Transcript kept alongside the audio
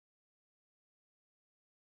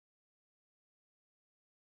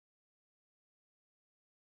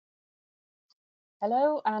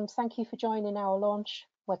Hello, and thank you for joining our launch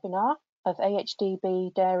webinar of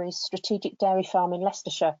AHDB Dairy's Strategic Dairy Farm in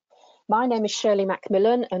Leicestershire. My name is Shirley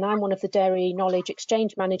Macmillan, and I'm one of the Dairy Knowledge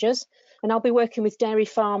Exchange Managers, and I'll be working with dairy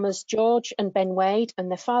farmers George and Ben Wade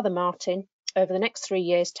and their father Martin over the next 3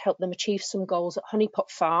 years to help them achieve some goals at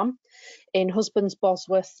Honeypot Farm in Husbands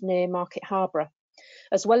Bosworth near Market Harborough.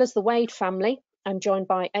 As well as the Wade family, I'm joined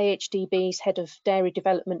by AHDB's Head of Dairy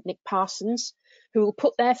Development, Nick Parsons, who will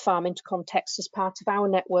put their farm into context as part of our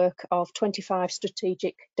network of 25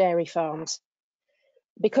 strategic dairy farms.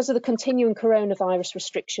 Because of the continuing coronavirus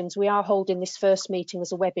restrictions, we are holding this first meeting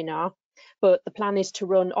as a webinar, but the plan is to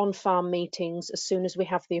run on-farm meetings as soon as we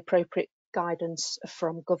have the appropriate guidance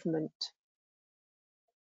from government.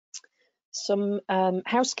 Some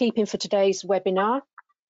housekeeping for today's webinar.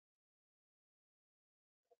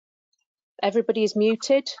 Everybody is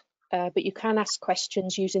muted, but you can ask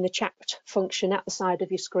questions using the chat function at the side of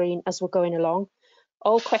your screen as we're going along.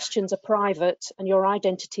 All questions are private and your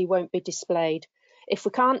identity won't be displayed. If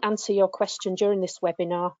we can't answer your question during this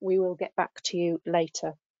webinar, we will get back to you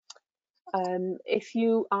later. If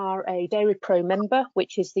you are a Dairy Pro member,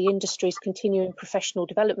 which is the industry's continuing professional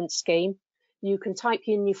development scheme, you can type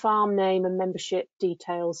in your farm name and membership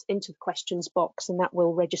details into the questions box, and that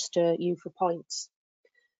will register you for points.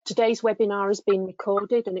 Today's webinar is being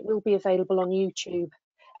recorded and it will be available on YouTube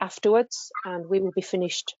afterwards, and we will be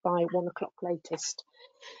finished by 1 o'clock latest.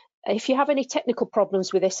 If you have any technical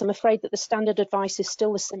problems with this, I'm afraid that the standard advice is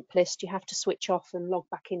still the simplest. You have to switch off and log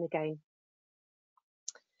back in again.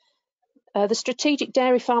 The Strategic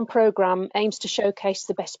Dairy Farm programme aims to showcase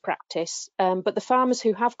the best practice, but the farmers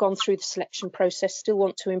who have gone through the selection process still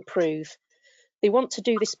want to improve. They want to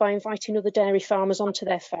do this by inviting other dairy farmers onto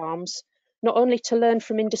their farms, not only to learn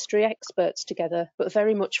from industry experts together, but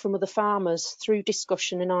very much from other farmers through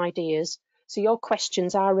discussion and ideas. So your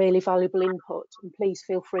questions are really valuable input, and please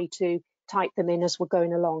feel free to type them in as we're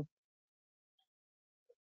going along.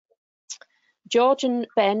 George and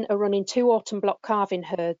Ben are running 2 autumn block calving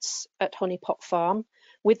herds at Honeypot Farm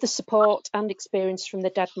with the support and experience from their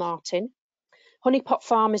dad Martin. Honeypot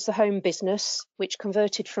Farm is the home business, which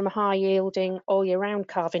converted from a high-yielding all-year-round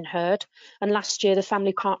calving herd, and last year the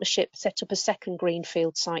family partnership set up a second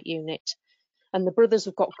greenfield site unit. And the brothers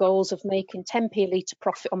have got goals of making 10p a litre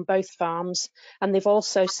profit on both farms, and they've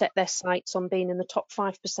also set their sights on being in the top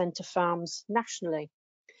 5% of farms nationally.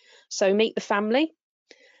 So meet the family.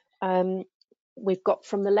 We've got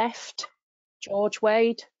from the left, George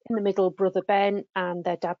Wade, in the middle, brother Ben, and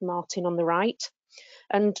their dad Martin on the right.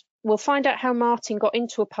 And we'll find out how Martin got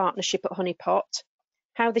into a partnership at Honeypot,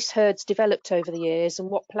 how this herd's developed over the years, and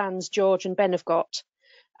what plans George and Ben have got,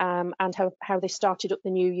 and how they started up the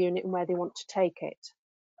new unit and where they want to take it.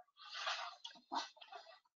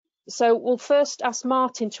 So we'll first ask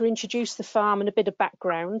Martin to introduce the farm and a bit of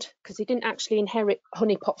background, because he didn't actually inherit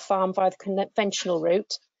Honeypot Farm via the conventional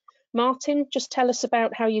route. Martin, just tell us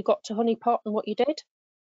about how you got to Honeypot and what you did.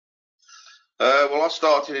 Well, I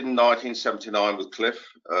started in 1979 with Cliff,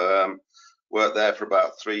 worked there for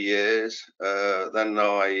about 3 years. Then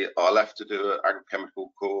I left to do an agrochemical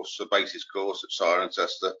course, a basis course at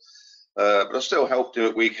Cirencester, but I still helped him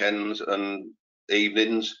at weekends and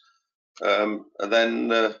evenings. And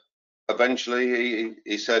then eventually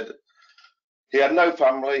he said he had no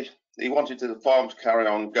family, he wanted the farm to carry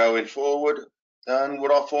on going forward, and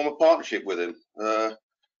would I form a partnership with him?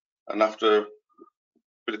 And after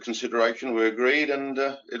bit of consideration, we agreed, and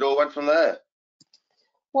it all went from there.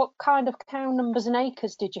 What kind of cow numbers and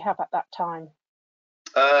acres did you have at that time?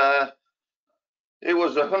 It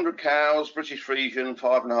was 100 cows, British Friesian,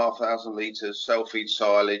 5,500 litres, self-feed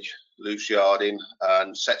silage, loose yarding,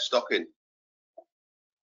 and set stocking.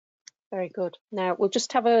 Very good. Now we'll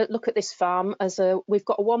just have a look at this farm we've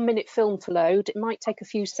got a 1-minute film to load. It might take a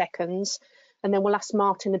few seconds, and then we'll ask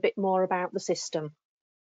Martin a bit more about the system.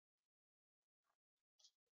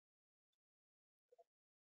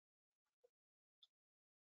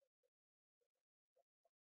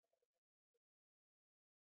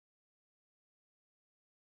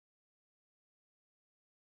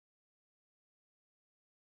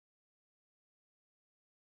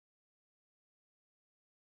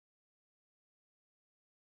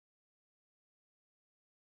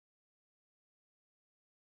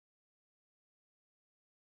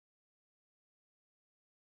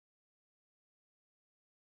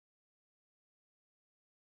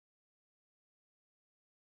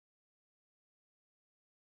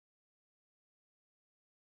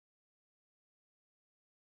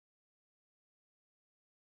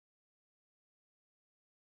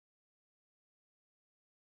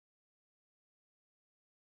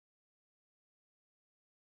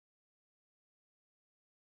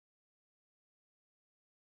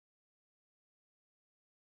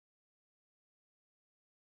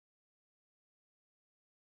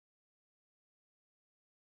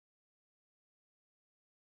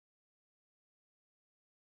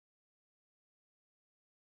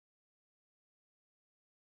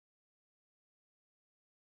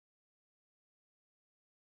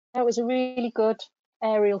 That was a really good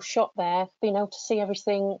aerial shot there, being able to see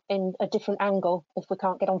everything in a different angle if we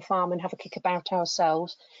can't get on farm and have a kick about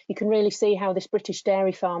ourselves. You can really see how this British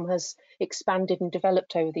dairy farm has expanded and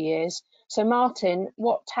developed over the years. So Martin,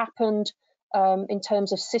 what happened in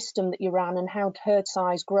terms of system that you ran, and how did herd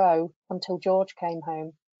size grow until George came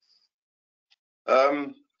home?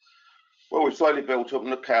 Well, we slowly built up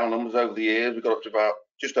the cow numbers over the years. We got up to about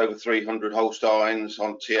just over 300 Holsteins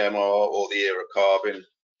on TMR or the era calving,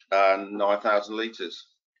 and 9,000 litres.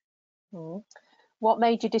 What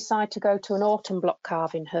made you decide to go to an autumn block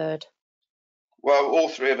calving herd? Well, all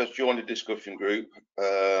three of us joined a discussion group,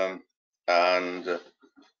 and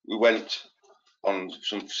we went on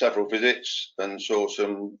several visits and saw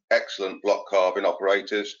some excellent block calving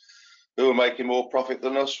operators who were making more profit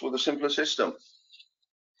than us with a simpler system.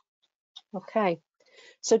 Okay,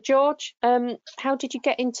 so George, how did you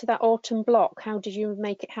get into that autumn block? How did you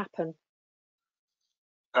make it happen?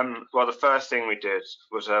 Well, the first thing we did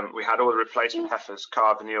was we had all the replacement heifers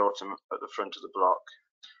calved in the autumn at the front of the block,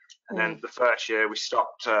 and then the first year we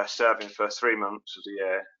stopped serving for 3 months of the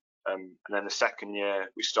year, and then the second year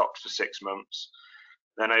we stopped for 6 months.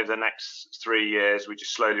 Then over the next 3 years we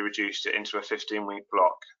just slowly reduced it into a 15-week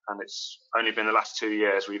block, and it's only been the last 2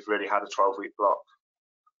 years we've really had a 12-week block.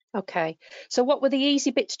 Okay, so what were the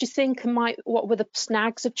easy bits, do you think, and what were the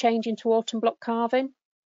snags of changing to autumn block calving?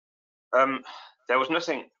 There was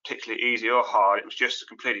nothing particularly easy or hard. It was just a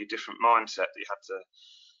completely different mindset that you had to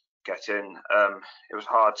get in. It was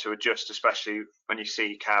hard to adjust, especially when you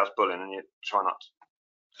see cows bulling and you try not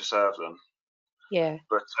to serve them. Yeah.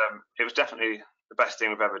 But it was definitely the best thing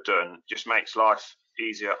we've ever done. It just makes life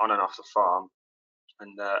easier on and off the farm,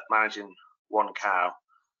 and managing one cow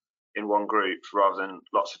in one group rather than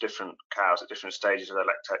lots of different cows at different stages of their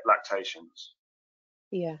lactations.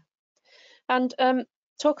 Yeah. And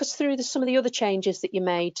talk us through some of the other changes that you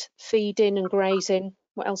made, feeding and grazing.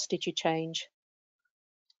 What else did you change?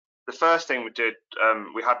 The first thing we did,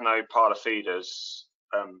 we had no parlour feeders,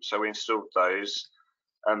 so we installed those.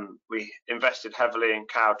 We invested heavily in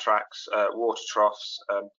cow tracks, water troughs,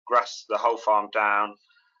 grassed the whole farm down,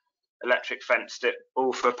 electric fenced it,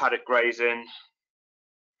 all for paddock grazing.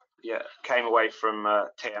 Yeah, came away from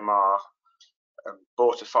TMR,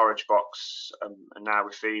 bought a forage box, and now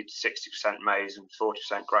we feed 60% maize and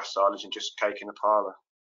 40% grass silage and just cake in the parlour.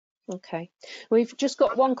 Okay, we've just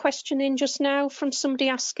got one question in just now from somebody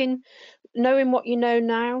asking, knowing what you know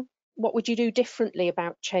now, what would you do differently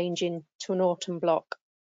about changing to an autumn block?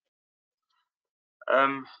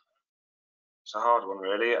 It's a hard one,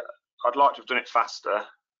 really. I'd like to have done it faster,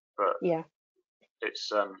 but yeah,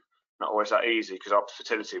 it's not always that easy because our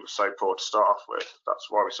fertility was so poor to start off with. That's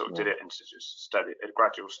why we sort of did it into just steady, a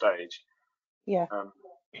gradual stage. Yeah.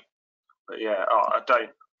 But yeah,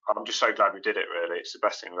 I'm just so glad we did it. Really, it's the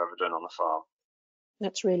best thing we've ever done on the farm.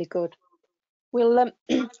 That's really good. We'll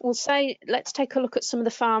let's take a look at some of the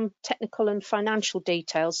farm technical and financial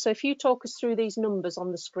details. So if you talk us through these numbers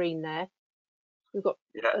on the screen there, we've got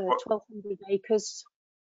 1,200 acres.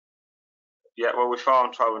 Yeah, well, we farm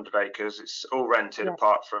 1,200 acres. It's all rented,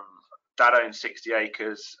 apart from Dad owns 60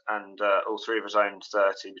 acres, and all three of us own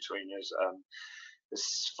 30 between us.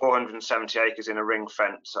 There's 470 acres in a ring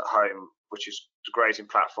fence at home, which is the grazing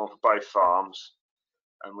platform for both farms.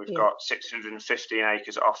 And we've got 615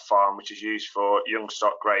 acres off farm, which is used for young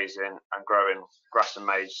stock grazing and growing grass and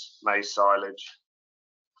maize silage.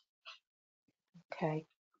 Okay.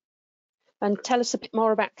 And tell us a bit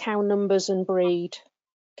more about cow numbers and breed,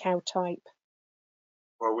 cow type.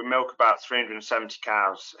 Well, we milk about 370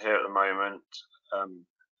 cows here at the moment.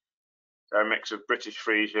 They're a mix of British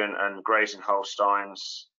Friesian and grazing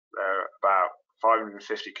Holsteins. They're about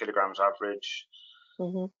 550 kilograms average.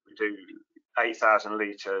 We do 8,000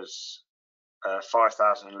 litres,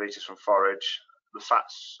 5,000 litres from forage. The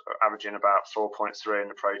fats are averaging about 4.3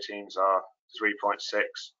 and the proteins are 3.6.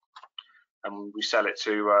 And we sell it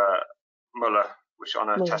to Muller, which on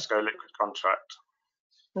a Tesco liquid contract.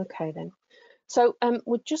 Okay then. So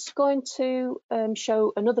we're just going to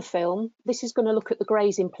show another film. This is going to look at the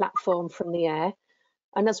grazing platform from the air.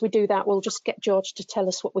 And as we do that, we'll just get George to tell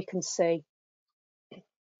us what we can see.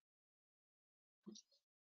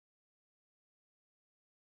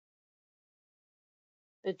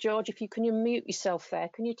 George, if you can unmute yourself there,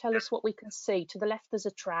 can you tell us what we can see? To the left, there's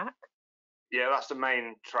a track. Yeah, that's the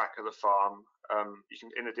main track of the farm. You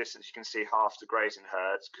can, in the distance, you can see half the grazing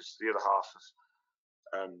herds because the other half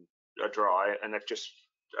are dry, and they've just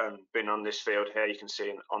been on this field here. You can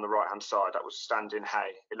see on the right-hand side that was standing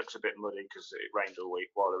hay. It looks a bit muddy because it rained all week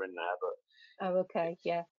while they're in there, but okay,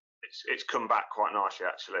 yeah, it's come back quite nicely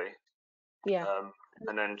actually. Yeah,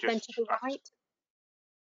 and then just to the right.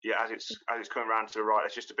 Yeah, as it's coming round to the right,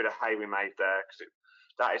 there's just a bit of hay we made there, because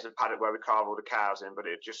that is the paddock where we carve all the cows in, but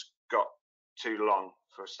it just got too long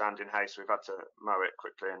for standing hay, so we've had to mow it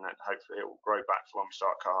quickly, and then hopefully it will grow back for when we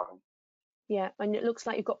start carving. Yeah, and it looks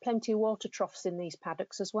like you've got plenty of water troughs in these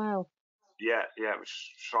paddocks as well. Yeah, we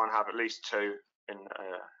try and have at least 2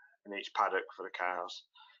 in each paddock for the cows.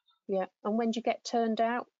 Yeah, and when do you get turned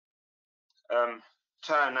out? Try and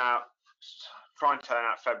turn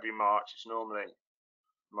out February, March. It's normally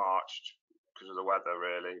March because of the weather,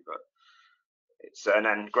 really, but it's and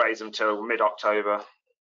then graze them till mid-October.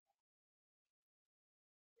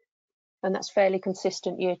 And that's fairly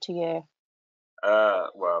consistent year to year.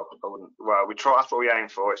 Well, I wouldn't. Well, we try. That's what we aim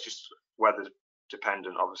for. It's just weather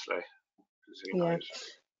dependent, obviously. Yeah.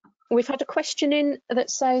 We've had a question in that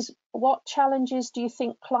says, what challenges do you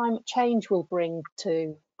think climate change will bring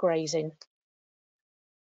to grazing?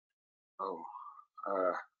 Oh,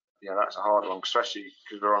 yeah, that's a hard one, especially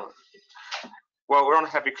because we're on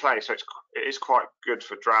heavy clay, so it is quite good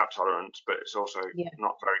for drought tolerance, but it's also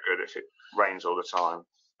not very good if it rains all the time.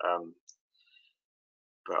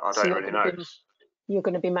 But I don't really know. You're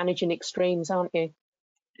going to be managing extremes, aren't you?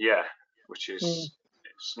 Yeah, which is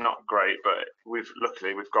it's not great, but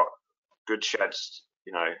luckily we've got good sheds,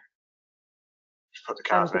 you know, to put the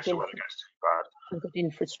cows next to when it gets too bad. And good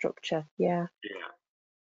infrastructure, yeah. Yeah.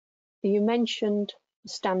 You mentioned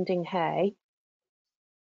standing hay.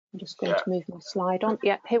 I'm just going to move my slide on.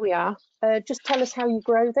 Yeah, here we are. Just tell us how you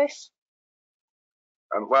grow this.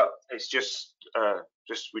 Well, it's just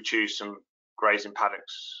we choose some grazing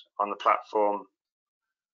paddocks on the platform,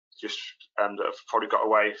 that have probably got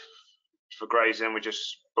away for grazing. We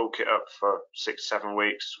just bulk it up for 6 to 7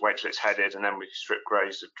 weeks, wait till it's headed, and then we strip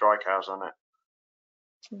graze the dry cows on it.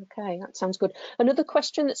 Okay, that sounds good. Another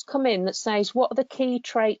question that's come in that says, what are the key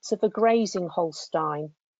traits of a grazing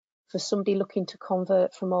Holstein for somebody looking to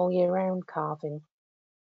convert from all year round calving?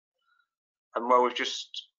 Well, we've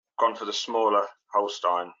just gone for the smaller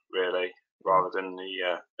Holstein, really, rather than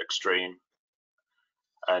the extreme.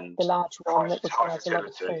 And the large one that requires a lot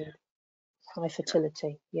of food. High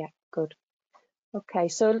fertility, yeah, good. Okay,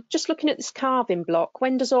 so just looking at this calving block,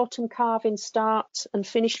 when does autumn calving start and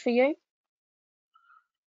finish for you?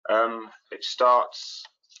 It starts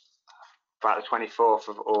about the 24th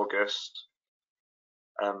of August,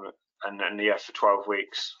 and then for 12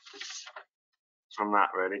 weeks from that,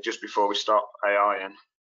 really, just before we start AIing,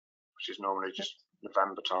 which is normally just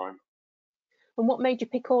November time. And what made you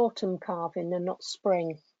pick autumn calving and not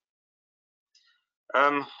spring?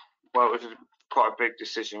 Well, it was quite a big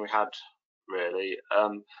decision we had, really.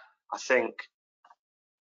 I think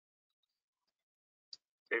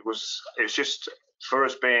it was just, for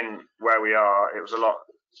us being where we are, it was a lot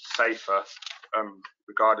safer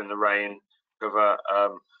regarding the rain cover,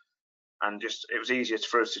 and just it was easier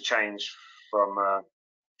for us to change from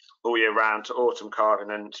all year round to autumn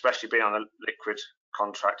calving, and especially being on a liquid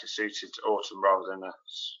contract, it suited autumn rather than a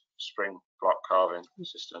spring block calving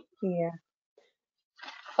system. Yeah.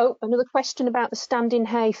 Oh, another question about the standing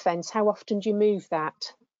hay fence. How often do you move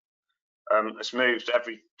that? It's moved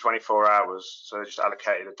every 24 hours, so they just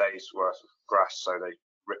allocated a day's worth of grass, so they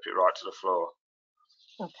rip it right to the floor.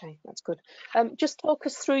 Okay, that's good. Just talk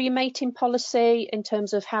us through your mating policy in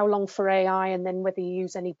terms of how long for AI and then whether you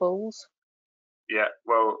use any bulls. Yeah,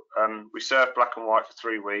 well, we serve black and white for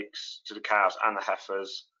 3 weeks to the cows and the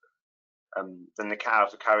heifers. Then the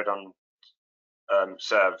cows are carried on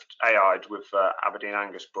served AI'd with Aberdeen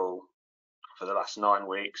Angus bull for the last 9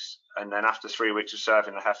 weeks, and then after 3 weeks of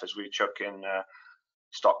serving the heifers, we chuck in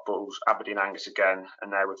stock bulls, Aberdeen Angus again,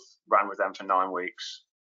 and ran with them for 9 weeks.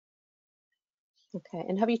 Okay,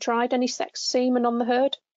 and have you tried any sex semen on the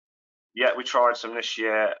herd? Yeah, we tried some this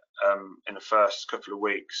year in the first couple of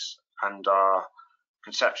weeks, and our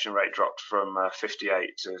conception rate dropped from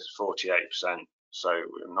 58 to 48%. So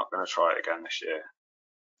we're not going to try it again this year.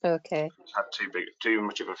 Okay. It's had too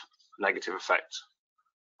much of a negative effect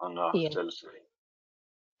on our fertility.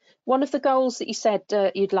 One of the goals that you said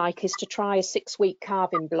you'd like is to try a 6-week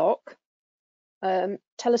calving block.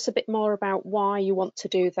 Tell us a bit more about why you want to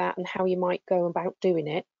do that and how you might go about doing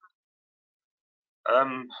it.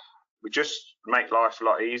 We just make life a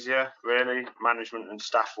lot easier, really, management and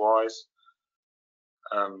staff wise.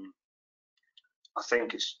 I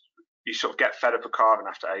think you sort of get fed up of calving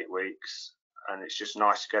after 8 weeks, and it's just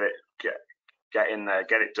nice to get in there,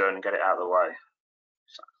 get it done, and get it out of the way.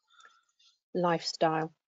 So,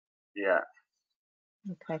 lifestyle. Yeah.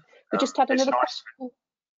 Okay. We just had another question.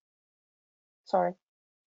 Sorry.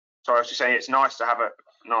 So I was just saying, it's nice to have a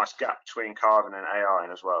nice gap between calving and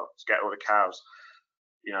AIing as well, to get all the cows,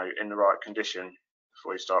 in the right condition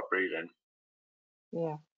before you start breeding.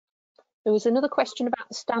 Yeah. There was another question about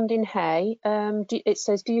the standing hay. It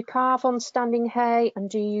says, do you calve on standing hay and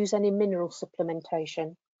do you use any mineral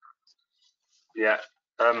supplementation? Yeah,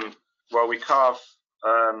 well, we calve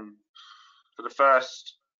for the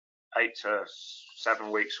first 8 to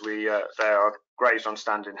 7 weeks. They are grazed on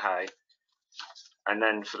standing hay, and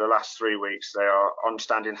then for the last 3 weeks they are on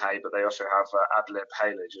standing hay, but they also have ad-lib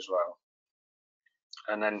haylage as well.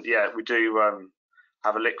 And then we do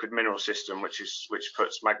have a liquid mineral system which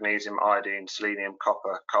puts magnesium, iodine, selenium,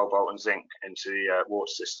 copper, cobalt and zinc into the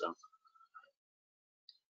water system.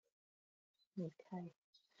 Okay.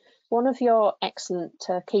 One of your excellent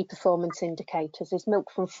key performance indicators is milk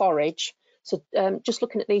from forage. So just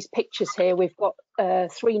looking at these pictures here, we've got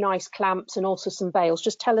 3 nice clamps and also some bales.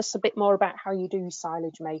 Just tell us a bit more about how you do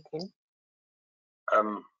silage making.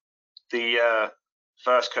 The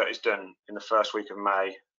first cut is done in the first week of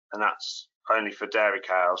May, and that's only for dairy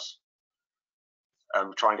cows.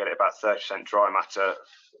 Try and get it about 30% dry matter,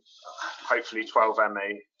 hopefully 12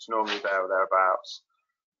 ME. It's normally there or thereabouts.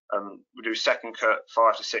 We do second cut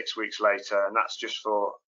 5 to 6 weeks later, and that's just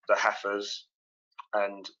for the heifers,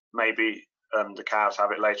 and maybe the cows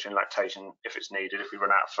have it later in lactation if it's needed, if we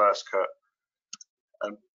run out of first cut.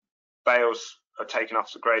 Bales are taken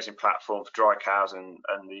off the grazing platform for dry cows and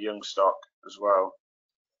the young stock as well.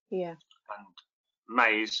 Yeah. And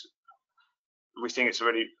maize, we think it's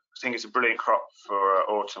a brilliant crop for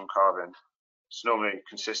autumn calving. It's normally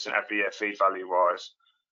consistent every year feed value wise,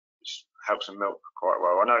 which helps them milk quite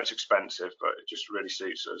well. I know it's expensive, but it just really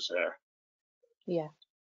suits us here. Yeah.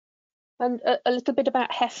 And a little bit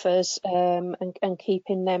about heifers and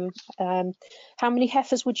keeping them. How many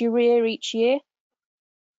heifers would you rear each year?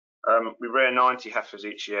 We rear 90 heifers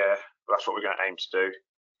each year. That's what we're going to aim to do.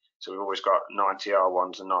 So we've always got 90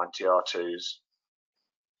 R1s and 90 R2s.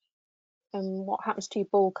 And what happens to your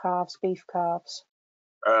bull calves, beef calves?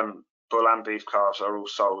 Bull and beef calves are all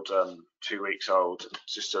sold 2 weeks old.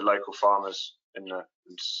 It's just to local farmers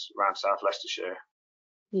around South Leicestershire.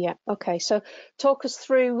 Yeah. Okay. So talk us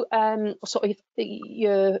through sort of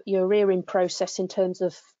your rearing process in terms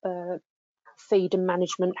of feed and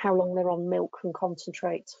management. How long they're on milk and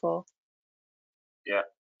concentrates for? Yeah.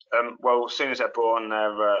 Well, as soon as they're born,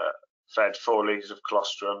 they're fed 4 litres of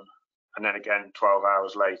colostrum, and then again 12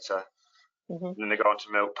 hours later. Mm-hmm. And then they go on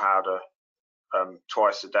to milk powder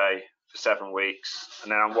twice a day for 7 weeks,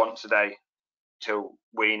 and then on once a day till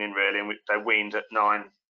weaning, really. And they're weaned at 90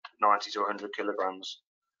 to 100 kilograms.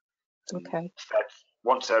 Okay. Fed,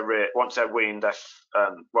 once they're weaned,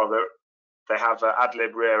 they have ad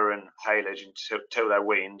lib rear and haylage until they're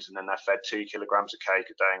weaned, and then they're fed 2 kilograms of cake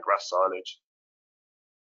a day and grass silage.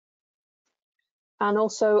 And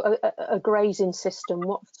also a grazing system.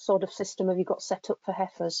 What sort of system have you got set up for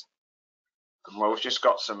heifers? Well, we've just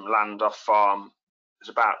got some land off farm. There's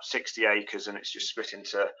about 60 acres, and it's just split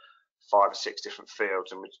into 5 or 6 different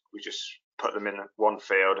fields, and we just put them in one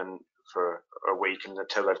field and for a week, and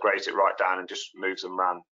until they've grazed it right down, and just move them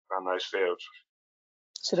around those fields.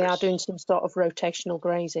 So they are doing some sort of rotational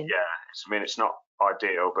grazing. Yeah, it's not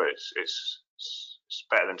ideal, but it's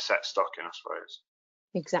better than set stocking, I suppose.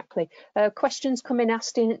 Exactly. Questions come in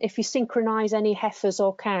asking if you synchronise any heifers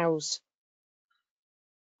or cows.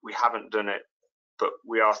 We haven't done it, but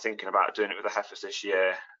we are thinking about doing it with the heifers this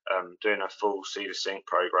year, doing a full seed sync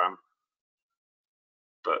program.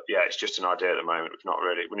 But yeah, it's just an idea at the moment. We've not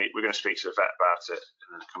really. We're going to speak to the vet about it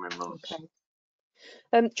in the coming months.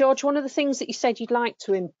 Okay. George, one of the things that you said you'd like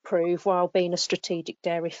to improve while being a strategic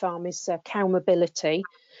dairy farm is cow mobility.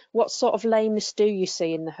 What sort of lameness do you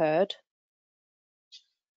see in the herd?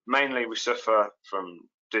 Mainly, we suffer from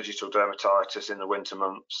digital dermatitis in the winter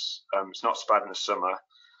months. It's not so bad in the summer,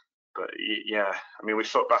 but yeah, I mean, we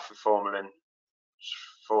foot bath with formalin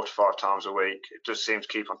 4 to 5 times a week. It does seem to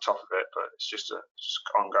keep on top of it, but it's just an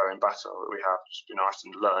ongoing battle that we have. It's be nice to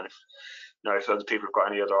learn if other people have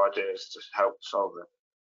got any other ideas to help solve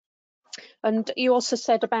it. And you also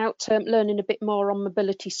said about learning a bit more on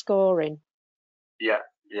mobility scoring. Yeah.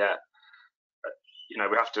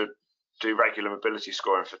 We have to do regular mobility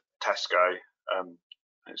scoring for Tesco.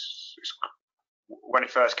 When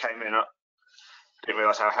it first came in, I didn't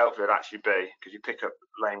realise how helpful it'd actually be, because you pick up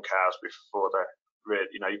lame cows before they're really,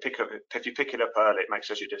 if you pick it up early, it makes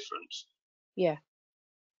such a difference. Yeah,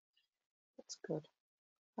 that's good.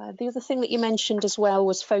 The other thing that you mentioned as well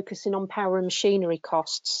was focusing on power and machinery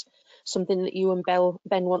costs, something that you and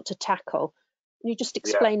Ben want to tackle. Can you just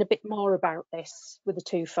explain a bit more about this with the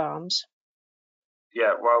 2 farms?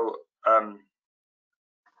 Yeah, well,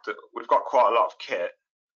 we've got quite a lot of kit,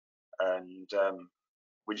 and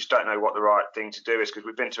we just don't know what the right thing to do is, because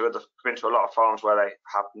we've been to a lot of farms where they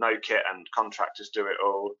have no kit and contractors do it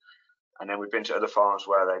all, And then we've been to other farms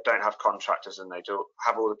where they don't have contractors and they do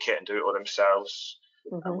have all the kit and do it all themselves.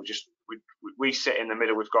 And we sit in the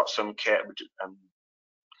middle. We've got some kit,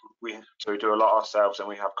 so we do a lot ourselves, and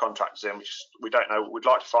we have contractors in. We don't know. We'd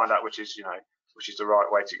like to find out which is the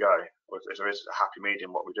right way to go, or if there is a happy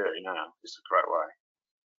medium. What we do now is the correct way.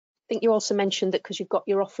 I think you also mentioned that because you've got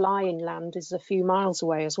your offline land is a few miles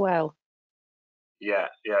away as well. Yeah,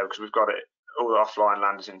 because we've got it. All the offline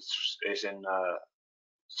land is in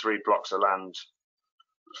 3 blocks of land.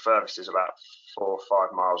 The furthest is about 4 or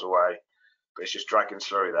 5 miles away, but it's just dragging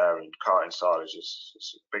slurry there and carting silage.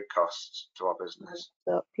 It's a big cost to our business.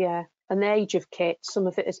 Yeah, and the age of kit, some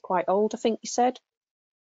of it is quite old, I think you said.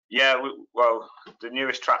 Yeah, well, the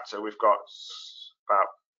newest tractor we've got about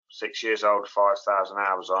 6 years old, 5,000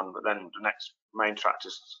 hours on, but then the next main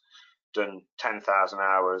tractor's done 10,000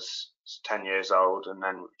 hours, it's 10 years old, and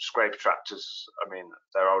then scraper tractors, I mean,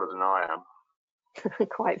 they're older than I am.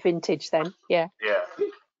 Quite vintage then, yeah. Yeah.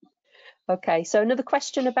 Okay, so another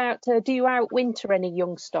question about, do you outwinter any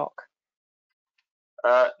young stock?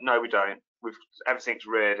 No, we don't. Everything's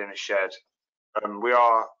reared in a shed. We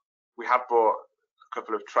have bought a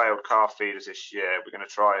couple of trailed calf feeders this year. We're going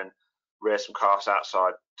to try and rear some calves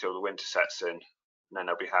outside till the winter sets in, and then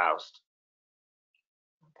they'll be housed.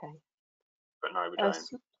 Okay. But no, we don't.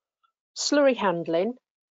 Slurry handling.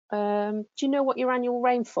 Do you know what your annual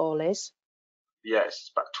rainfall is? Yeah,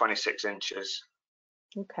 it's about 26 inches.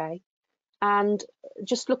 Okay. And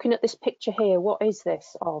just looking at this picture here, what is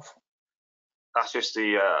this of? That's just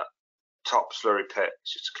the top slurry pit.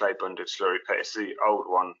 It's just a clay bunded slurry pit. It's the old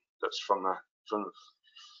one that's from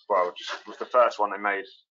was the first one they made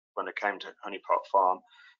when it came to Honeypot Farm.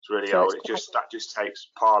 It's really old. That just takes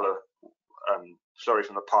parlour slurry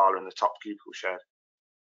from the parlour in the top cubicle shed.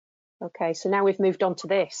 Okay, so now we've moved on to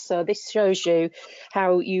this. So this shows you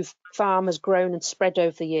how farm has grown and spread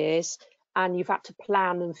over the years, and you've had to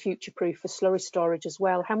plan and future-proof for slurry storage as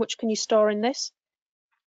well. How much can you store in this?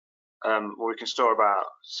 Well, we can store about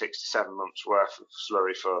 6 to 7 months worth of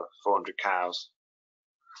slurry for 400 cows.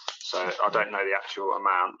 So I don't know the actual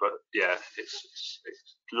amount, but yeah, it's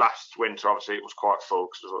last winter obviously it was quite full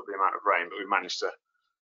because of the amount of rain, but we managed to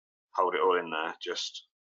hold it all in there.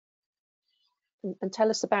 And tell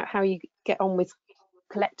us about how you get on with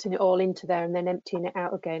collecting it all into there and then emptying it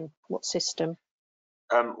out again. What system?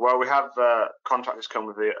 Well, we have contractors come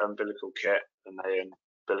with the umbilical kit, and they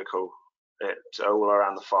umbilical it all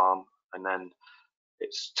around the farm, and then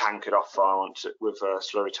it's tankered off farm with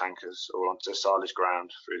slurry tankers all onto the silage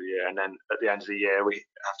ground through the year. And then at the end of the year, we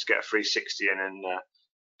have to get a 360 in and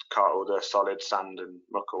cart all the solid sand and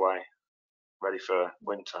muck away, ready for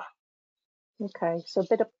winter. Okay, so a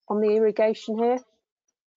bit on the irrigation here.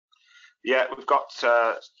 Yeah, we've got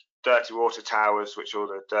dirty water towers, which all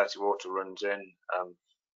the dirty water runs in,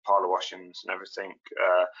 parlour washings and everything,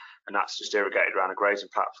 and that's just irrigated around a grazing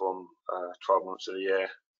platform 12 months of the year.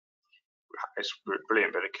 It's a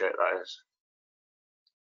brilliant bit of kit, that is.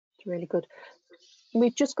 It's really good.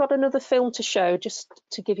 We've just got another film to show, just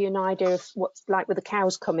to give you an idea of what's like with the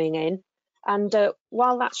cows coming in. And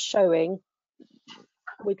while that's showing,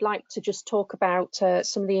 we'd like to just talk about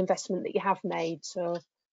some of the investment that you have made. So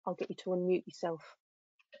I'll get you to unmute yourself.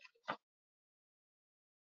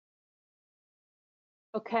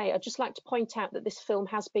 Okay, I'd just like to point out that this film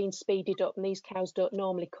has been speeded up and these cows don't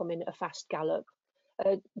normally come in at a fast gallop.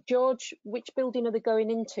 George, which building are they going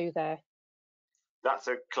into there? That's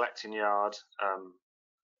a collecting yard. And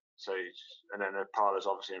then the parlour's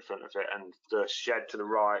obviously in front of it, and the shed to the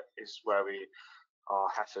right is where our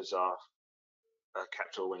heifers are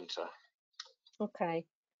kept all winter. Okay,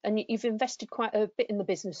 and you've invested quite a bit in the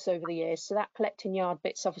business over the years, so that collecting yard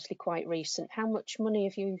bit's obviously quite recent. How much money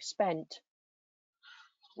have you spent?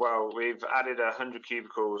 Well, we've added 100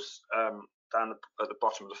 cubicles down at the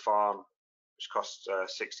bottom of the farm, which cost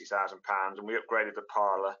 £60,000, and we upgraded the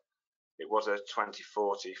parlour. It was a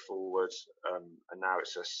 2040 forward, and now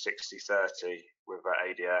it's a 6030 with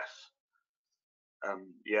ADF.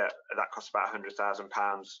 Yeah, that cost about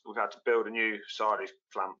 £100,000. We've had to build a new silage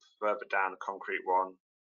plant further down, the concrete one.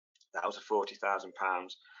 That was a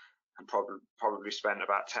 £40,000, and probably spent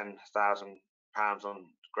about £10,000 on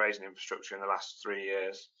grazing infrastructure in the last 3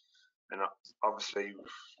 years. And obviously,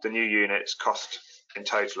 the new units cost in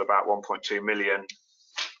total about 1.2 million,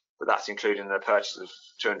 but that's including the purchase of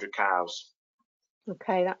 200 cows.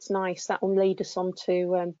 Okay, that's nice. That will lead us on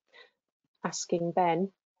to asking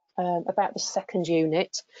Ben about the second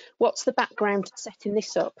unit. What's the background to setting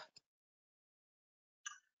this up?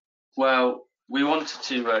 Well, we wanted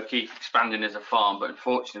to keep expanding as a farm, but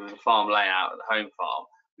unfortunately with the farm layout at the home farm,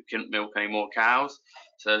 we couldn't milk any more cows.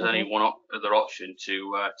 So there's only one other option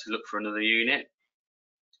to look for another unit.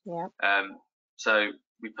 Yeah. So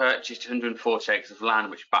we purchased 140 acres of land,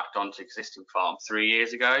 which backed onto existing farm 3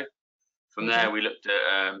 years ago. From there, we looked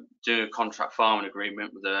at doing a contract farming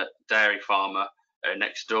agreement with a dairy farmer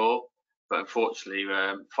next door, but unfortunately,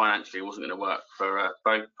 financially, it wasn't going to work for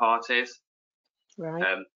both parties.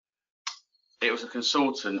 Right. It was a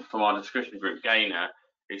consultant from our discussion group, Gainer,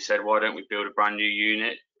 who said, "Why don't we build a brand new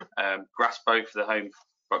unit, grass both of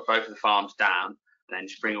the farms down, and then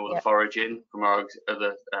just bring all the forage in from our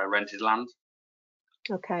other rented land?"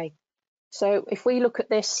 Okay. So if we look at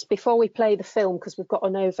this before we play the film, because we've got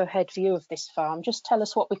an overhead view of this farm, just tell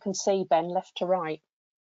us what we can see, Ben, left to right.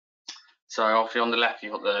 So obviously on the left,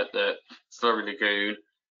 you've got the slurry lagoon.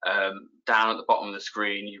 Down at the bottom of the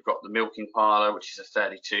screen, you've got the milking parlour, which is a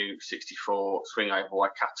 32/64 swing over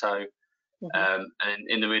Waikato. And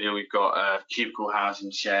in the middle, we've got a cubicle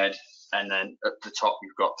housing shed. And then at the top,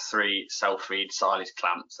 you've got 3 self-feed silage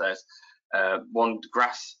clamps. There's one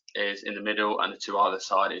grass is in the middle, and the 2 either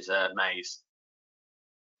side is maize.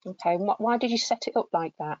 Okay, and why did you set it up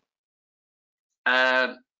like that?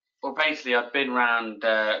 Well, basically, I've been around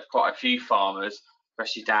quite a few farmers,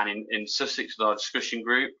 especially down in Sussex with our discussion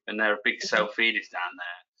group, and there are big self-feeders down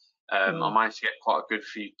there. I managed to get quite a good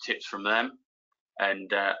few tips from them.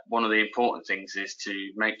 And one of the important things is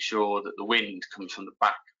to make sure that the wind comes from the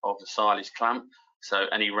back of the silage clamp, so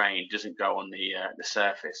any rain doesn't go on the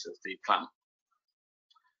surface of the clamp.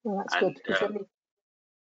 Well, that's good.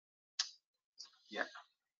 Yeah.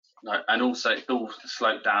 No, and also it's all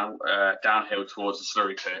sloped downhill towards the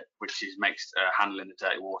slurry pit, which makes handling the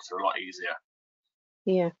dirty water a lot easier.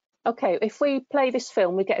 Yeah. Okay, if we play this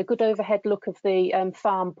film, we get a good overhead look of the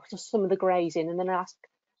farm, some of the grazing, and then I'll ask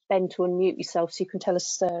Ben to unmute yourself so you can tell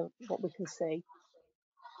us what we can see.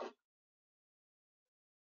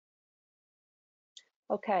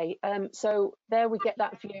 Okay, so there we get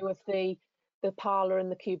that view of the parlour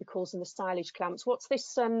and the cubicles and the silage clamps. What's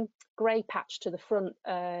this grey patch to the front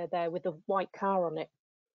there with the white car on it?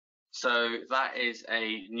 So that is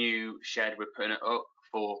a new shed we're putting it up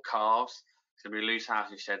for calves. It's going to be a loose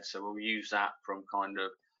housing shed, so we'll use that from kind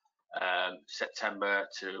of September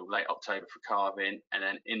to late October for calving, and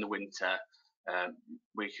then in the winter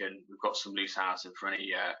we've got some loose housing for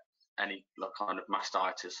any kind of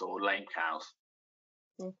mastitis or lame cows.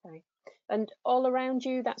 Okay. And all around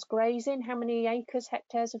you, that's grazing. How many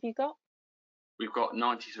hectares have you got? We've got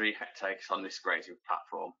 93 hectares on this grazing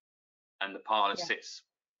platform, and the parlour sits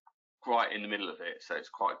right in the middle of it, so it's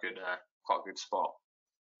quite a good spot.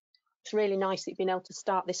 It's really nice that you've been able to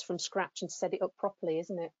start this from scratch and set it up properly,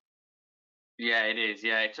 isn't it? Yeah, it is.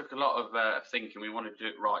 Yeah, it took a lot of thinking. We wanted to do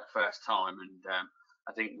it right first time, and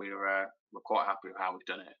I think we're quite happy with how we've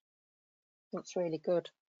done it. That's really good.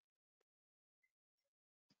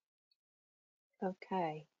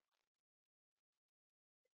 Okay.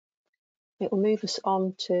 It will move us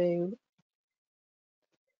on to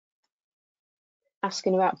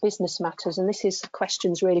asking about business matters, and this is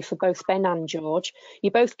questions really for both Ben and George. You're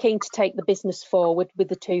both keen to take the business forward with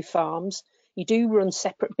the 2 farms. You do run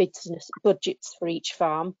separate business budgets for each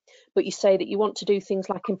farm, but you say that you want to do things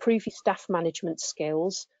like improve your staff management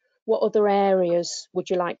skills. What other areas would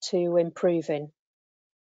you like to improve in?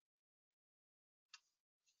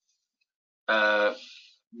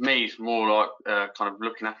 Me, it's more like kind of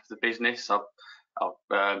looking after the business. I've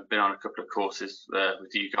been on a couple of courses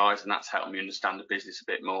with you guys, and that's helped me understand the business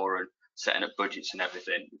a bit more and setting up budgets and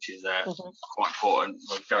everything, which is quite important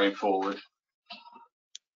going forward.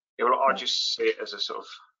 Yeah, well, I just see it as a sort of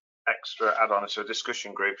extra add-on to a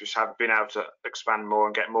discussion group, just have been able to expand more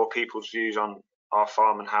and get more people's views on our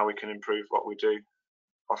farm and how we can improve what we do.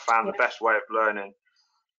 I found the best way of learning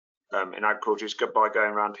in agriculture is by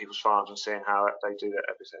going around people's farms and seeing how they do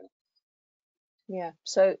everything. Yeah,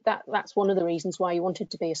 so that's one of the reasons why you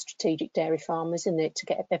wanted to be a strategic dairy farm, isn't it? To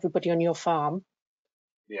get everybody on your farm.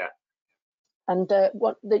 Yeah. And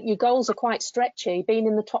your goals are quite stretchy, being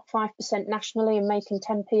in the top 5% nationally and making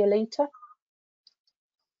 10p a litre.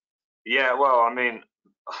 Yeah, well, I mean,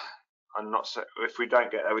 I'm not so, if we don't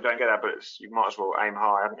get there, we don't get there, but you might as well aim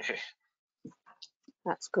high, haven't you?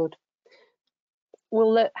 That's good.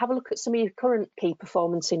 We'll have a look at some of your current key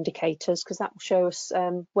performance indicators, because that will show us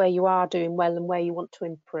where you are doing well and where you want to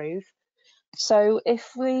improve. So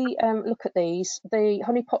if we look at these, the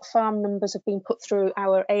Honeypot Farm numbers have been put through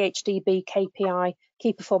our AHDB KPI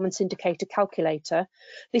Key Performance Indicator calculator.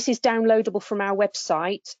 This is downloadable from our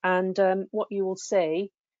website, and what you will see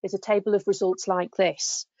is a table of results like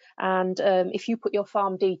this. And if you put your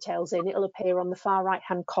farm details in, it'll appear on the far right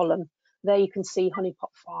hand column. There you can see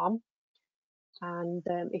Honeypot Farm. And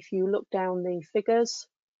if you look down the figures,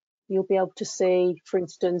 you'll be able to see, for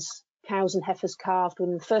instance, cows and heifers calved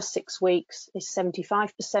within the first 6 weeks is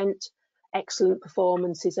 75%, excellent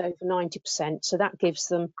performance is over 90%. So that gives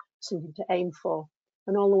them something to aim for.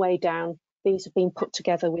 And all the way down, these have been put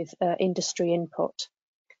together with industry input.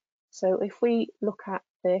 So if we look at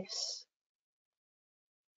this,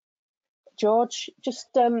 George, just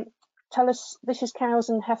tell us, this is cows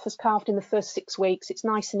and heifers calved in the first 6 weeks. It's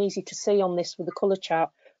nice and easy to see on this with the colour chart.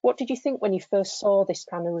 What did you think when you first saw this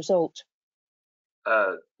kind of result?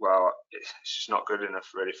 Well, it's just not good enough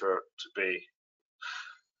really for it to be,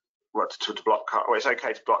 well, to block calf. Well, it's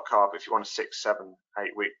okay to block calf, but if you want a 6, 7, 8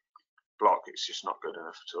 week block, it's just not good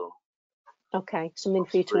enough at all. Okay, something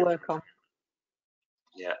for you to work on.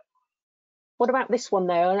 Yeah. What about this one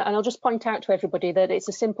there? And I'll just point out to everybody that it's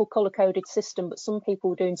a simple colour-coded system, but some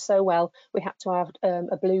people were doing so well, we had to have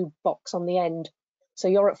a blue box on the end. So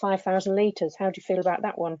you're at 5,000 litres. How do you feel about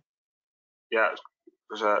that one? Yeah,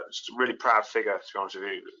 it's a really proud figure, to be honest with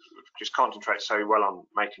you. Just concentrate so well on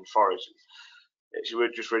making forage.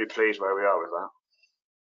 We're just really pleased where we are with that.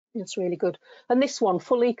 That's really good. And this one,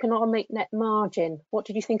 full economic net margin. What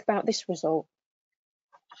did you think about this result?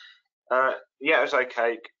 Yeah, it was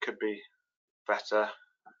okay. Could be better,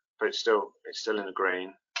 but it's still in the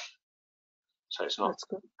green, so it's not. That's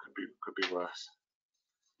good. Could be worse.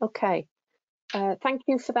 Okay, thank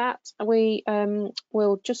you for that. We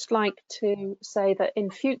will just like to say that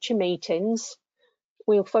in future meetings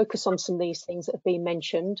we'll focus on some of these things that have been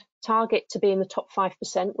mentioned. Target to be in the top 5%.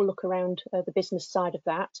 We'll look around the business side of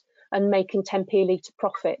that, and making 10p litre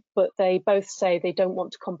profit. But they both say they don't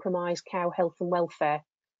want to compromise cow health and welfare.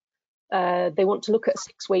 They want to look at a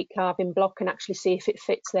 6-week calving block and actually see if it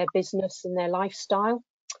fits their business and their lifestyle,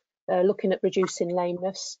 looking at reducing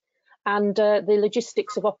lameness, and the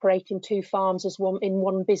logistics of operating 2 farms as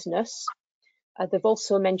one business. They've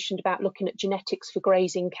also mentioned about looking at genetics for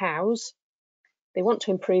grazing cows. They want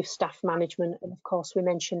to improve staff management, and of course we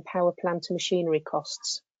mentioned power plant and machinery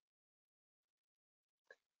costs.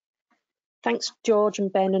 Thanks, George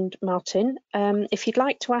and Ben and Martin. If you'd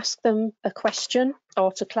like to ask them a question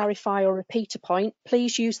or to clarify or repeat a point,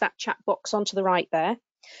 please use that chat box on to the right there,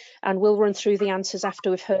 and we'll run through the answers after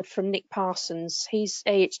we've heard from Nick Parsons. He's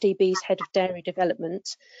AHDB's Head of Dairy Development,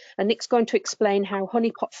 and Nick's going to explain how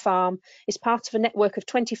Honeypot Farm is part of a network of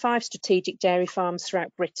 25 strategic dairy farms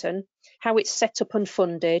throughout Britain, how it's set up and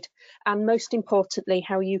funded, and most importantly,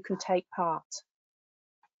 how you can take part.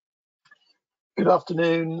 Good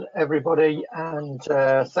afternoon, everybody, and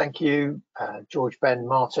thank you, George, Ben,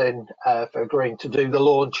 Martin, for agreeing to do the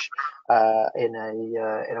launch in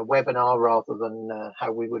a webinar rather than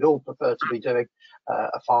how we would all prefer to be doing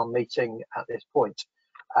a farm meeting at this point.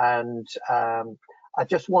 And I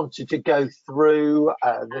just wanted to go through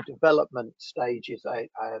the development stages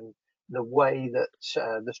and the way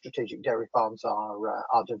that the strategic dairy farms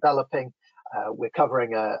are developing. We're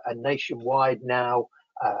covering a nationwide now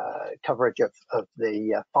coverage of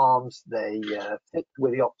the farms. They fit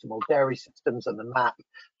with the optimal dairy systems, and the map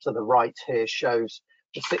to the right here shows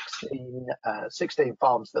the 16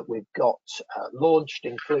 farms that we've got launched,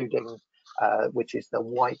 including which is the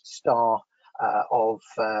white star of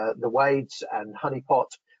the Wades and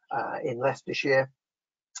Honeypot in Leicestershire.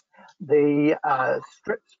 The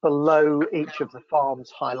strips below each of the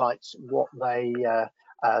farms highlights what they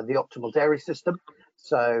the optimal dairy system.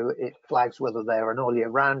 So it flags whether they're an all year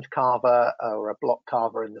round calver or a block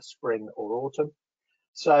calver in the spring or autumn.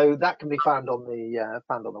 So that can be found on the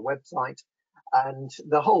website. And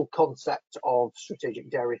the whole concept of strategic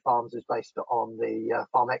dairy farms is based on the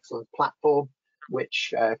Farm Excellence platform,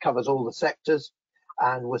 which covers all the sectors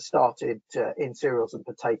and was started in cereals and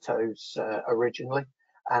potatoes originally,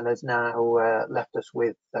 and has now left us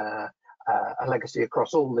with a legacy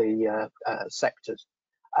across all the sectors.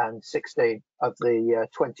 And 16 of the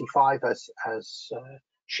 25, as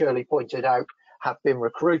Shirley pointed out, have been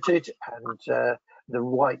recruited, and the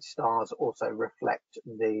white stars also reflect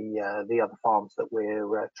the other farms that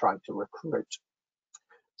we're trying to recruit.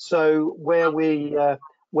 So where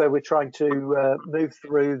we're trying to move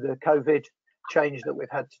through the COVID change that we've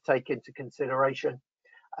had to take into consideration,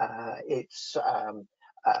 it's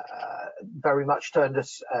very much turned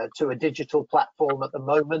us to a digital platform at the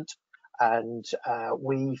moment. And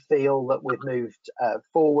we feel that we've moved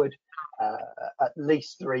forward at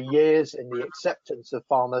least 3 years in the acceptance of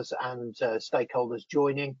farmers and stakeholders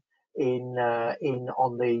joining in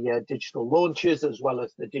on the digital launches, as well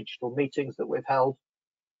as the digital meetings that we've held.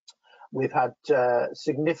 We've had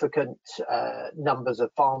significant numbers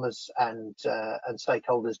of farmers and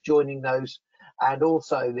stakeholders joining those, and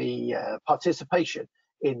also the participation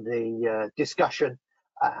in the discussion,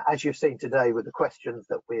 as you've seen today with the questions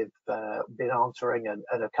that we've been answering and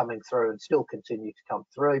are coming through and still continue to come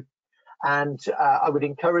through. And I would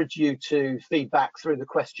encourage you to feedback through the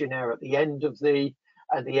questionnaire at the end of the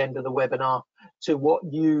webinar to what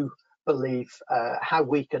you believe, how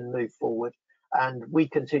we can move forward. And we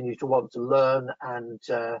continue to want to learn and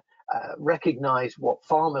recognise what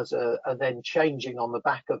farmers are then changing on the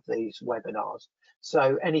back of these webinars.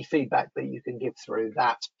 So any feedback that you can give through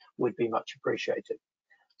that would be much appreciated.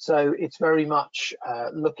 So it's very much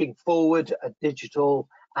looking forward, a digital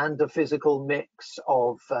and a physical mix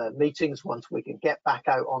of meetings once we can get back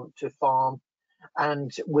out onto farm. And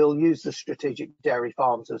we'll use the strategic dairy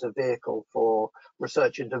farms as a vehicle for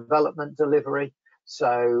research and development delivery.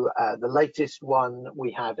 So the latest one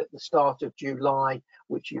we had at the start of July,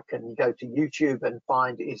 which you can go to YouTube and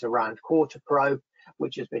find, is around Quarter Pro,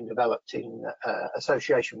 which has been developed in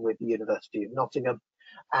association with the University of Nottingham.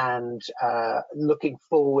 And looking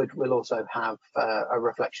forward, we'll also have a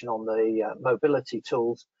reflection on the mobility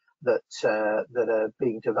tools that are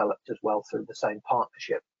being developed as well through the same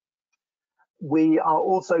partnership. We are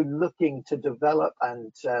also looking to develop,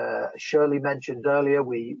 and Shirley mentioned earlier,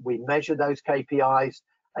 we measure those KPIs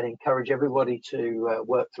and encourage everybody to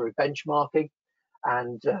work through benchmarking.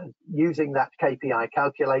 And using that KPI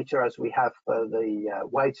calculator, as we have for the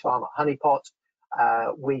Wade's farm at Honeypot,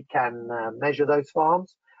 we can measure those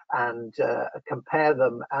farms and compare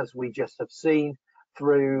them, as we just have seen,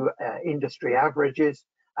 through industry averages,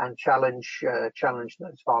 and challenge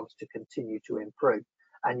those farms to continue to improve.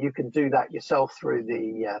 And you can do that yourself through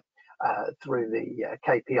the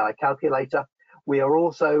KPI calculator. We are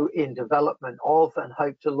also in development of, and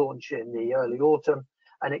hope to launch in the early autumn,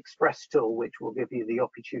 an express tool which will give you the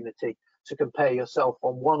opportunity to compare yourself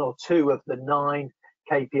on 1 or 2 of the 9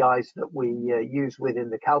 KPIs that we use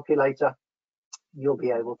within the calculator. You'll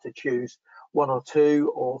be able to choose 1 or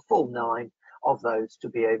 2 or full 9 of those to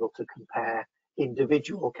be able to compare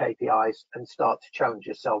individual KPIs and start to challenge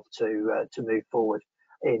yourself to move forward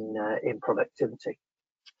in productivity.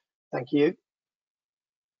 Thank you.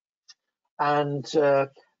 And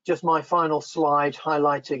just my final slide,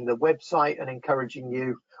 highlighting the website and encouraging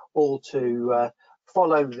you all to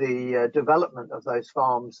follow the development of those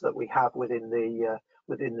farms that we have within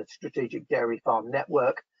the Strategic Dairy Farm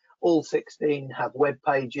Network. All 16 have web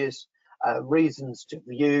pages, reasons to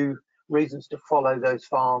view, reasons to follow those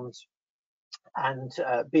farms, and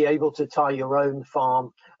be able to tie your own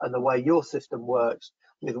farm and the way your system works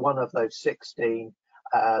with one of those 16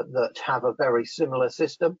 that have a very similar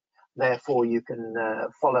system. Therefore, you can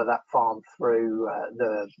follow that farm through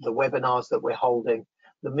the webinars that we're holding,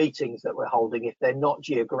 the meetings that we're holding. If they're not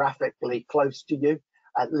geographically close to you,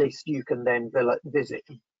 at least you can then visit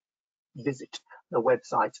the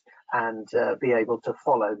website and be able to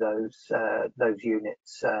follow those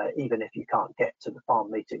units, even if you can't get to the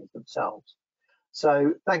farm meetings themselves.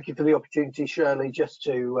 So thank you for the opportunity, Shirley, just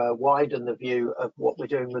to widen the view of what we're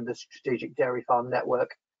doing with the Strategic Dairy Farm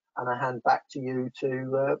Network, and I hand back to you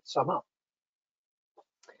to sum up.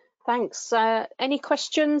 Thanks. Any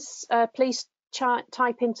questions, please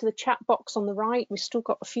type into the chat box on the right. We've still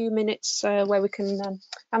got a few minutes where we can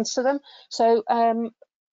answer them. So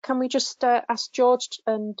can we just ask George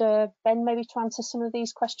and Ben maybe to answer some of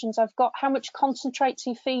these questions I've got? How much concentrate do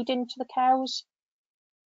you feed into the cows?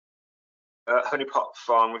 Honeypot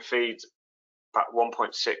Farm, we feed about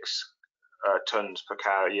 1.6 tonnes per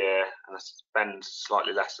cow a year, and that's Ben's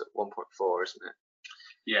slightly less at 1.4, isn't it?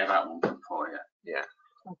 Yeah, about 1.4, yeah.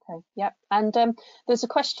 Okay, yep. And there's a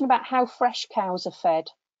question about how fresh cows are fed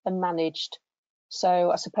and managed.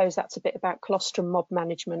 So I suppose that's a bit about colostrum mob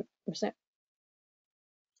management, is it?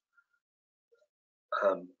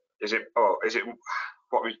 Is it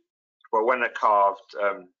what we, well, when they're calved,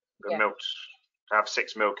 they're milked, they have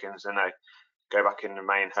 6 milkings, and they go back in the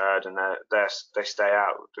main herd, and they stay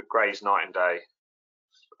out to graze night and day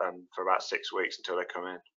for about 6 weeks until they come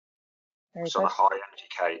in. It's on a high energy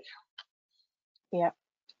cake. Yeah.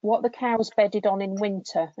 What are the cows bedded on in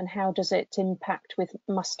winter, and how does it impact with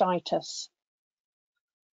mastitis?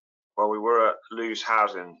 Well, we were at loose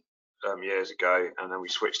housing years ago, and then we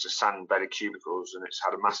switched to sand bedded cubicles, and it's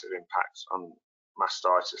had a massive impact on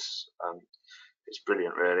mastitis. It's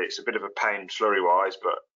brilliant, really. It's a bit of a pain slurry wise,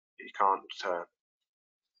 but you can't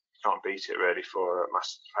beat it really for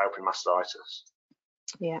helping mastitis.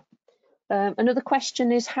 Yeah. Another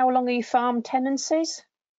question is, how long are your farm tenancies?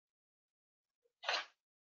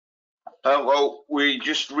 Well, we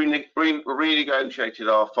just renegotiated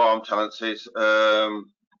our farm tenancies.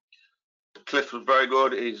 Cliff was very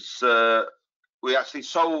good. We actually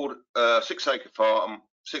sold a 6-acre farm,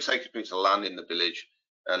 6-acre piece of land in the village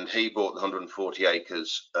and he bought the 140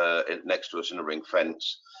 acres next to us in a ring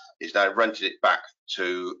fence. He's now rented it back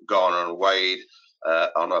to Garner and Wade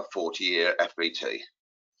on a 40-year FBT.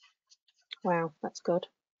 Wow, that's good.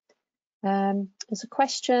 There's a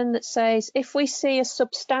question that says, if we see a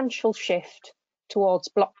substantial shift towards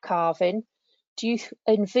block calving, do you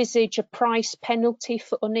envisage a price penalty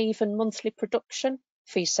for uneven monthly production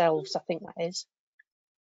for yourselves? I think that is.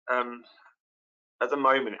 At the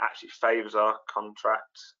moment, it actually favours our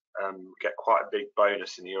contract. We get quite a big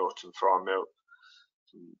bonus in the autumn for our milk.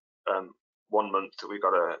 1 month we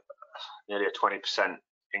got nearly a 20%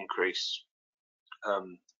 increase,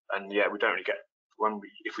 and yeah, we don't really get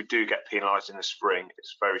if we do get penalised in the spring,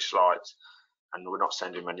 it's very slight, and we're not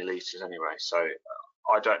sending many litres anyway. So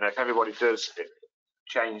I don't know if everybody does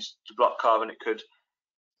change to block calving, it could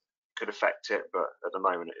affect it, but at the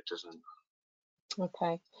moment it doesn't.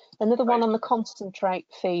 Okay. Another one on the concentrate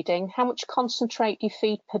feeding. How much concentrate do you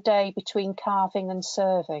feed per day between calving and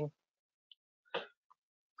serving?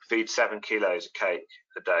 Feed 7 kilos of cake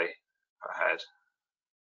a day per head.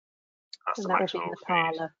 That's And the that maximum will be in the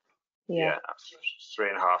feed. parlour. Yeah, that's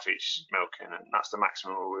 3.5 each milking, and that's the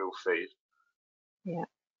maximum we will feed. Yeah.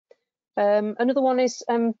 Another one is,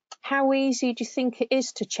 how easy do you think it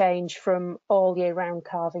is to change from all year round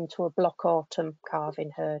calving to a block autumn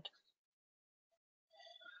calving herd?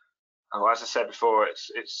 Oh, as I said before,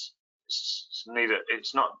 it's neither.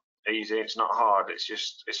 It's not easy. It's not hard. It's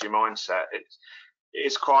your mindset.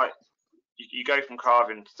 It's quite. You go from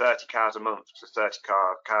calving 30 cows a month to 30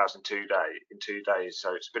 cows in 2 days.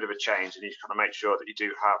 So it's a bit of a change, and you kind of make sure that you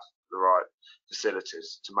do have the right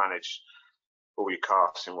facilities to manage all your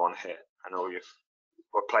calves in one hit, and all your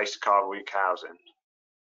place to calve all your cows in.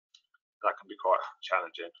 That can be quite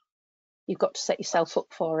challenging. You've got to set yourself up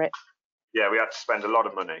for it. Yeah, we had to spend a lot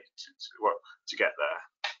of money to get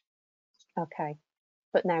there. Okay,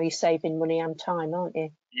 but now you're saving money and time, aren't you?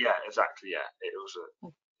 Yeah, exactly. Yeah, it was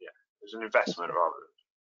an investment rather than.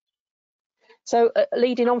 So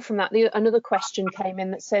leading on from that, another question came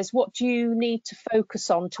in that says, what do you need to focus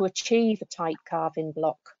on to achieve a tight calving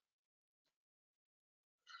block?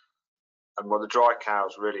 And well, the dry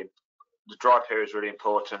period is really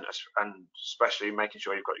important, and especially making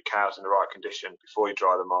sure you've got your cows in the right condition before you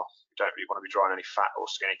dry them off. You don't really want to be drying any fat or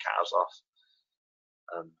skinny cows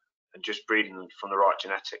off, and just breeding them from the right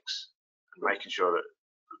genetics and making sure that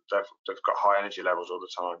they've got high energy levels all the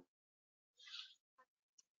time.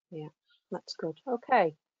 Yeah, that's good.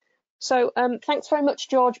 Okay, so thanks very much,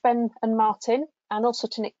 George, Ben and Martin, and also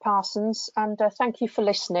to Nick Parsons, and thank you for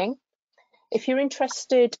listening. If you're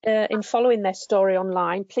interested in following their story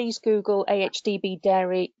online, please Google AHDB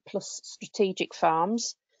Dairy plus Strategic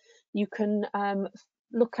Farms. You can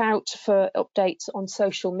look out for updates on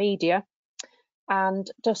social media,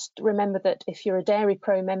 and just remember that if you're a Dairy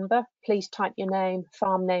Pro member, please type your name,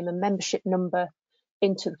 farm name and membership number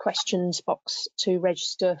into the questions box to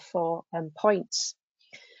register for points.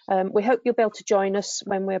 We hope you'll be able to join us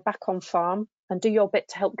when we're back on farm, and do your bit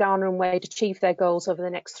to help Garner and Wade achieve their goals over the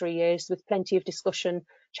next 3 years, with plenty of discussion,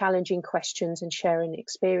 challenging questions and sharing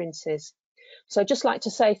experiences. So I'd just like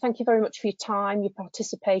to say thank you very much for your time, your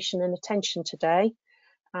participation and attention today,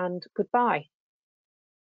 and goodbye.